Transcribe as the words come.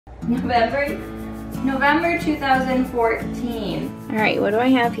November 2014. All right, what do I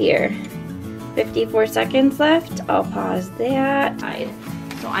have here? 54 seconds left. I'll pause that.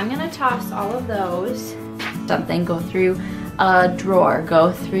 So I'm gonna toss all of those. Something, go through a drawer,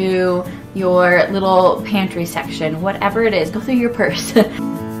 go through your little pantry section, whatever it is, go through your purse.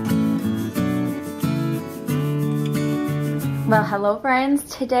 Well, hello friends.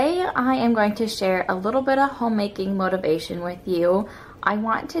 Today I am going to share a little bit of homemaking motivation with you. I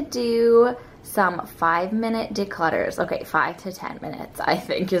want to do some 5-minute declutters. Okay, 5 to 10 minutes, I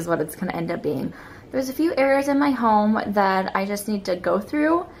think is what it's gonna end up being. There's a few areas in my home that I just need to go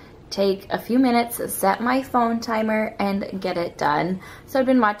through, take a few minutes, set my phone timer, and get it done. So I've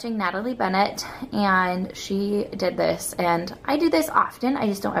been watching Natalie Bennett, and she did this, and I do this often, I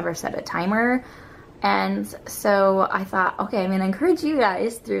just don't ever set a timer. And so I thought, okay, I'm gonna encourage you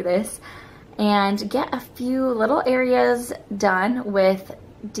guys through this and get a few little areas done with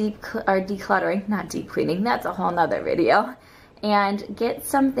decluttering, not deep cleaning, that's a whole nother video, and get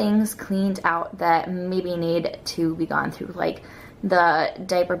some things cleaned out that maybe need to be gone through, like the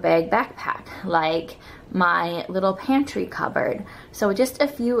diaper bag backpack, like my little pantry cupboard. So just a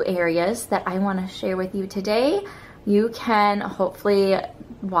few areas that I want to share with you today. You can hopefully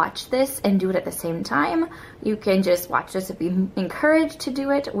watch this and do it at the same time. You can just watch this and be encouraged to do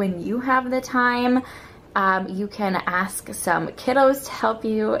it when you have the time. You can ask some kiddos to help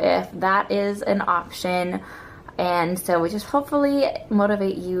you if that is an option. And so we just hopefully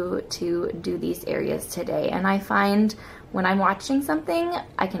motivate you to do these areas today. And I find when I'm watching something,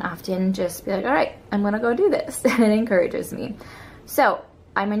 I can often just be like, all right, I'm gonna go do this. And it encourages me. So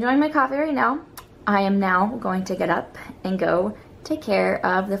I'm enjoying my coffee right now. I am now going to get up and go take care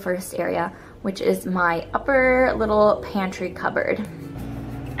of the first area, which is my upper little pantry cupboard.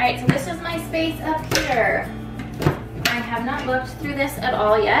 All right, so this is my space up here. I have not looked through this at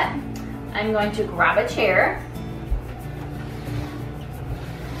all yet. I'm going to grab a chair.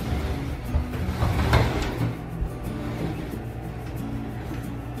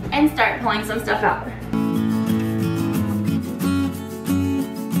 And start pulling some stuff out.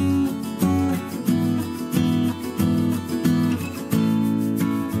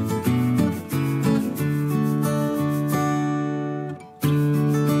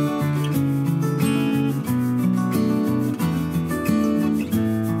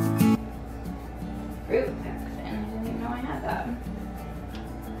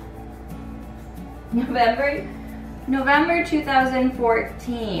 November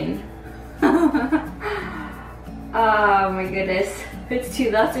 2014. Oh my goodness. It's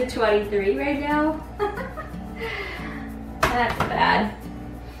 2023 right now. That's bad.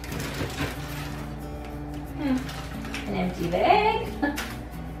 An empty bag.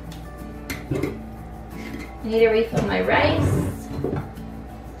 I need to refill my rice.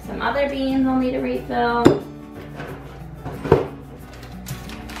 Some other beans I'll need to refill.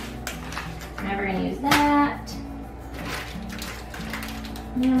 Never gonna use that.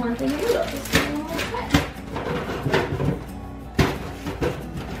 And one thing of noodles.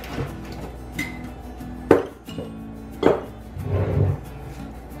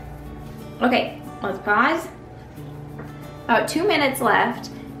 Okay, let's pause. About 2 minutes left,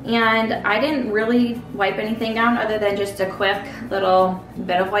 and I didn't really wipe anything down other than just a quick little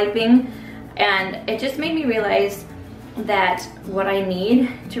bit of wiping, and it just made me realize that what I need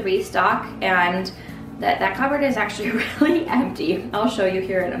to restock, and that cupboard is actually really empty. I'll show you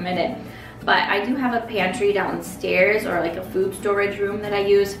here in a minute. But I do have a pantry downstairs, or like a food storage room that I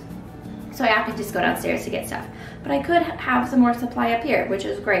use. So I have to just go downstairs to get stuff. But I could have some more supply up here, which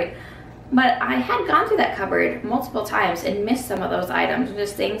is great. But I had gone through that cupboard multiple times and missed some of those items.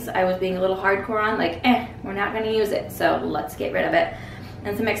 Just things I was being a little hardcore on, like, we're not gonna use it, so let's get rid of it.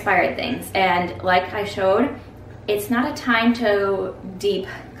 And some expired things. And like I showed, it's not a time to deep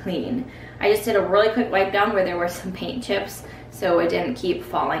clean. I just did a really quick wipe down where there were some paint chips, so it didn't keep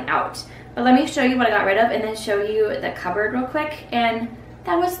falling out. But let me show you what I got rid of and then show you the cupboard real quick. And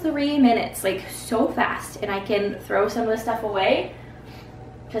that was 3 minutes, like so fast. And I can throw some of the stuff away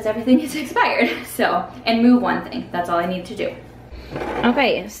because everything is expired. So, and move one thing, that's all I need to do.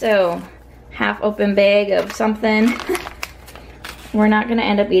 Okay, so half open bag of something. We're not gonna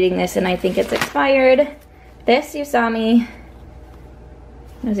end up eating this, and I think it's expired. This, you saw me.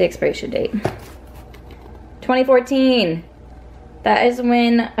 What's the expiration date? 2014. That is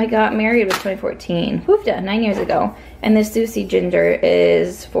when I got married, was 2014. Woofda, 9 years ago. And this Susie ginger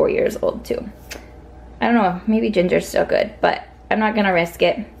is 4 years old too. I don't know, maybe ginger's still good, but I'm not gonna risk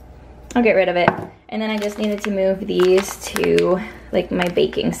it. I'll get rid of it. And then I just needed to move these to like my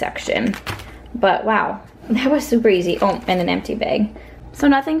baking section. But wow, that was super easy. Oh, and an empty bag. So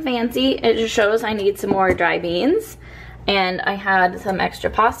nothing fancy, it just shows I need some more dry beans. And I had some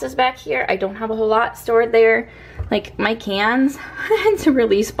extra pastas back here. I don't have a whole lot stored there. Like my cans, it's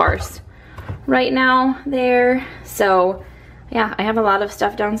really sparse right now there. So yeah, I have a lot of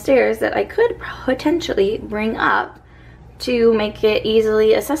stuff downstairs that I could potentially bring up to make it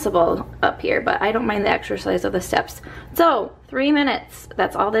easily accessible up here, but I don't mind the exercise of the steps. So 3 minutes,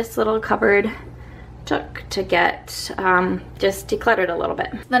 that's all this little cupboard took to get just decluttered a little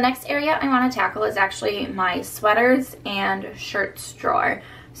bit. The next area I want to tackle is actually my sweaters and shirts drawer.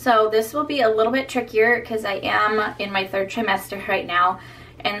 So this will be a little bit trickier because I am in my 3rd trimester right now,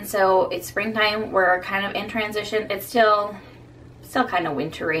 and so it's springtime, we're kind of in transition. It's still kind of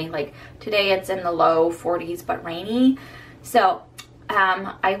wintry, like today it's in the low 40s but rainy. So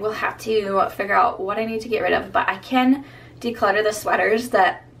I will have to figure out what I need to get rid of, but I can declutter the sweaters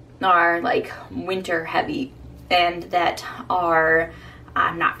that are like winter heavy and that are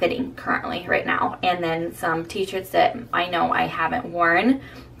not fitting currently right now, and then some t-shirts that I know I haven't worn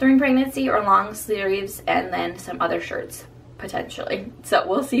during pregnancy or long sleeves, and then some other shirts potentially. So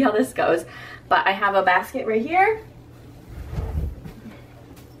we'll see how this goes, but I have a basket right here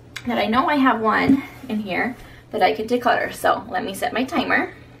that I know I have one in here that I could declutter. So let me set my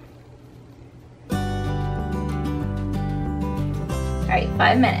timer. All right,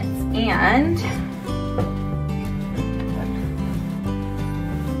 5 minutes, and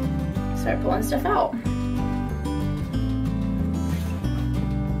start pulling stuff out.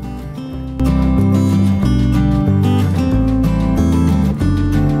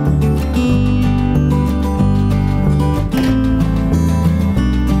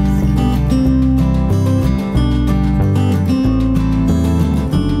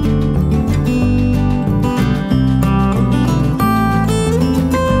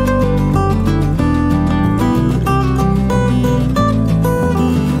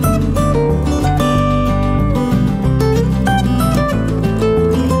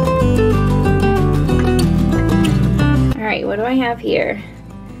 What do I have here?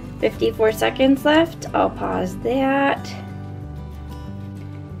 54 seconds left. I'll pause that.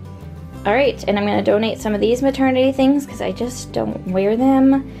 All right, and I'm gonna donate some of these maternity things because I just don't wear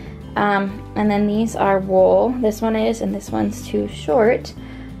them. And then these are wool. This one is, and this one's too short.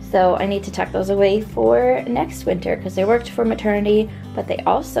 So I need to tuck those away for next winter because they worked for maternity, but they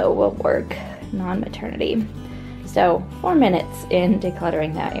also will work non-maternity. So 4 minutes in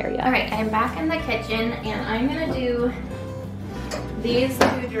decluttering that area. All right, I'm back in the kitchen and I'm gonna do these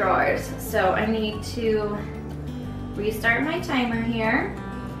 2 drawers. So I need to restart my timer here.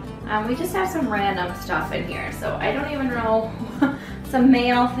 We just have some random stuff in here, so I don't even know, some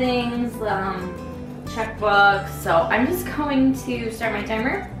mail things, checkbooks. So I'm just going to start my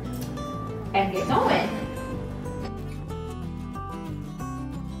timer and get going.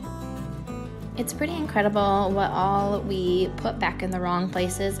 It's pretty incredible what all we put back in the wrong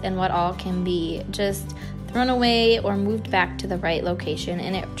places and what all can be just thrown away or moved back to the right location,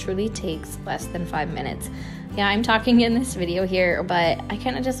 and it truly takes less than 5 minutes. Yeah, I'm talking in this video here, but I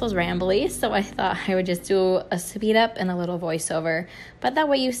kind of just was rambly, so I thought I would just do a speed up and a little voiceover, but that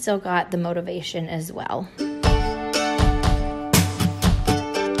way you still got the motivation as well.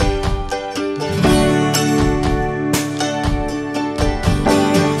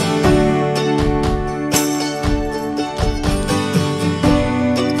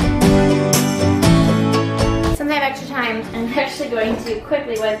 I'm actually going to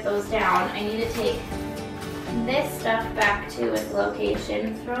quickly wipe those down. I need to take this stuff back to its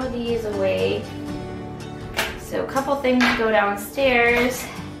location, throw these away. So a couple things go downstairs,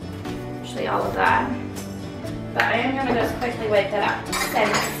 actually all of that. But I am going to just quickly wipe that out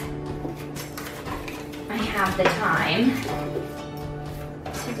since I have the time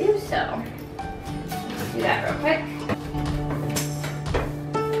to do so. Let's do that real quick.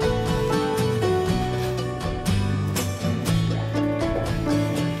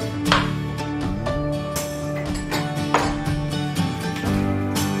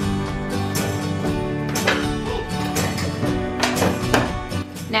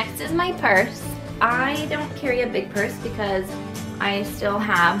 Next is my purse. I don't carry a big purse because I still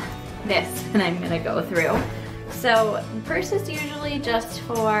have this and I'm gonna go through. So the purse is usually just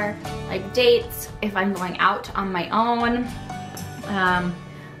for like dates, if I'm going out on my own.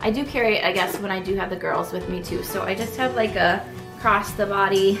 I do carry it, I guess, when I do have the girls with me too. So I just have like a cross the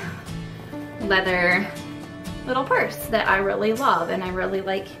body leather little purse that I really love and I really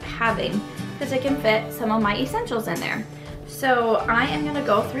like having because it can fit some of my essentials in there. So I am gonna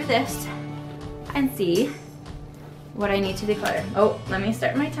go through this and see what I need to declutter. Oh, let me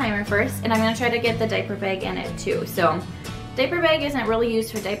start my timer first, and I'm gonna try to get the diaper bag in it too. So diaper bag isn't really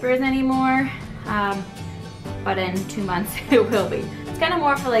used for diapers anymore, but in 2 months it will be. It's kind of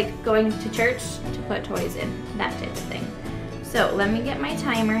more for like going to church to put toys in, that type of thing. So let me get my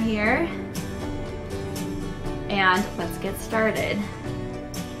timer here and let's get started.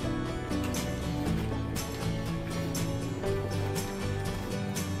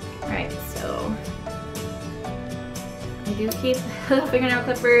 Alright, so I do keep little fingernail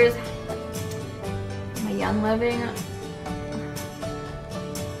clippers, my Young Living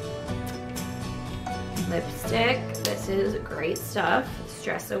lipstick. This is great stuff.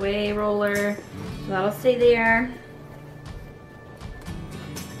 Stress Away roller, so that'll stay there.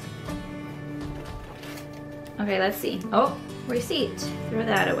 Okay, let's see. Oh, receipt. Throw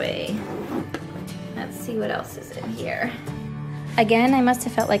that away. Let's see what else is in here. Again, I must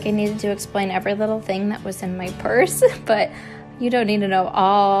have felt like I needed to explain every little thing that was in my purse, but you don't need to know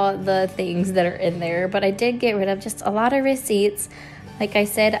all the things that are in there. But I did get rid of just a lot of receipts. Like I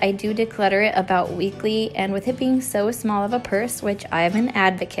said, I do declutter it about weekly, and with it being so small of a purse, which I'm an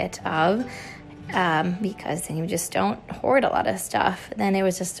advocate of, because then you just don't hoard a lot of stuff, then it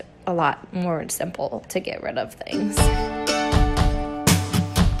was just a lot more simple to get rid of things. I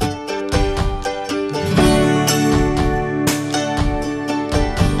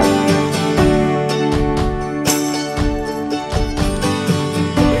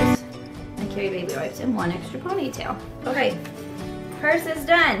carry baby wipes and 1 extra ponytail. Okay. Purse is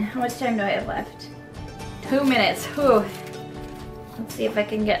done. How much time do I have left? 2 minutes. Whew. Let's see if I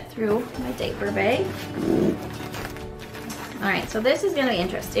can get through my diaper bag. Alright, so this is going to be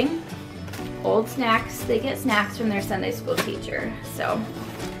interesting. Old snacks. They get snacks from their Sunday school teacher. So,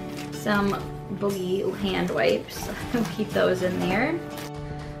 some Boogie hand wipes. I'll keep those in there.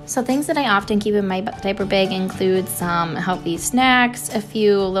 So things that I often keep in my diaper bag include some healthy snacks, a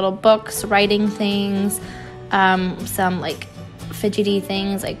few little books, writing things, some like fidgety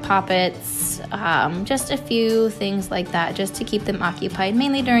things like poppets, just a few things like that, just to keep them occupied,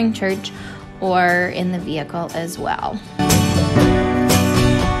 mainly during church or in the vehicle as well.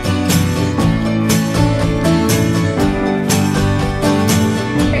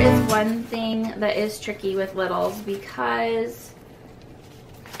 There is one thing that is tricky with littles because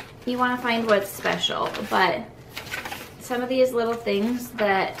you want to find what's special, but some of these little things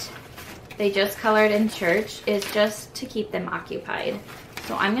that they just colored in church is just to keep them occupied.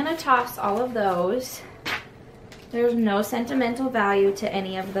 So I'm gonna toss all of those. There's no sentimental value to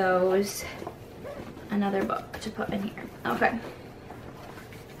any of those. Another book to put in here. Okay.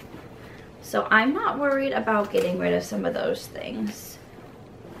 So I'm not worried about getting rid of some of those things.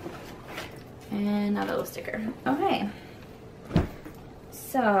 And another little sticker. Okay.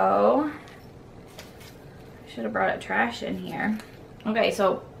 So, I should have brought a trash in here. Okay,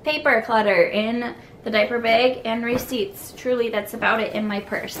 so paper clutter in the diaper bag and receipts. Truly, that's about it in my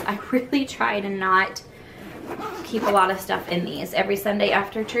purse. I really try to not keep a lot of stuff in these. Every Sunday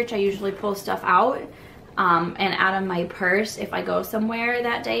after church, I usually pull stuff out and out of my purse. If I go somewhere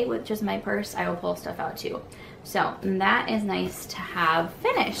that day with just my purse, I will pull stuff out too. So that is nice to have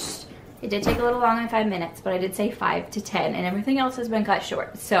finished. It did take a little longer than 5 minutes, but I did say 5 to 10, and everything else has been cut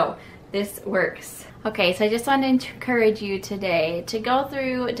short. So this works. Okay, so I just wanted to encourage you today to go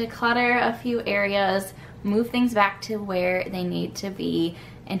through, declutter a few areas, move things back to where they need to be,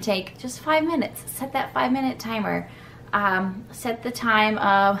 and take just 5 minutes. Set that 5-minute timer. Set the time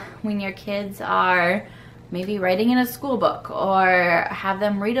of when your kids are maybe writing in a school book, or have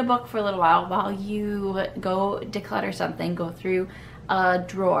them read a book for a little while you go declutter something. Go through a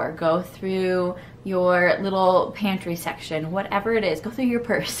drawer, go through your little pantry section, whatever it is, go through your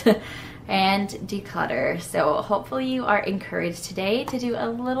purse and declutter. So hopefully you are encouraged today to do a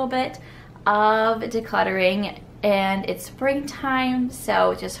little bit of decluttering, and it's springtime,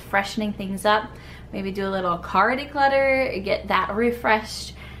 so just freshening things up. Maybe do a little car declutter, get that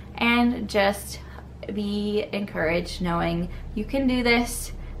refreshed, and just be encouraged knowing you can do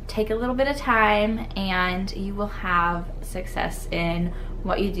this. Take a little bit of time and you will have success in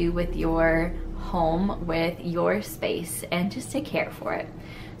what you do with your home, with your space, and just take care for it.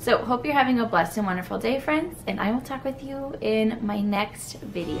 So hope you're having a blessed and wonderful day, friends, and I will talk with you in my next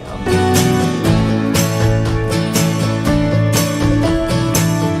video.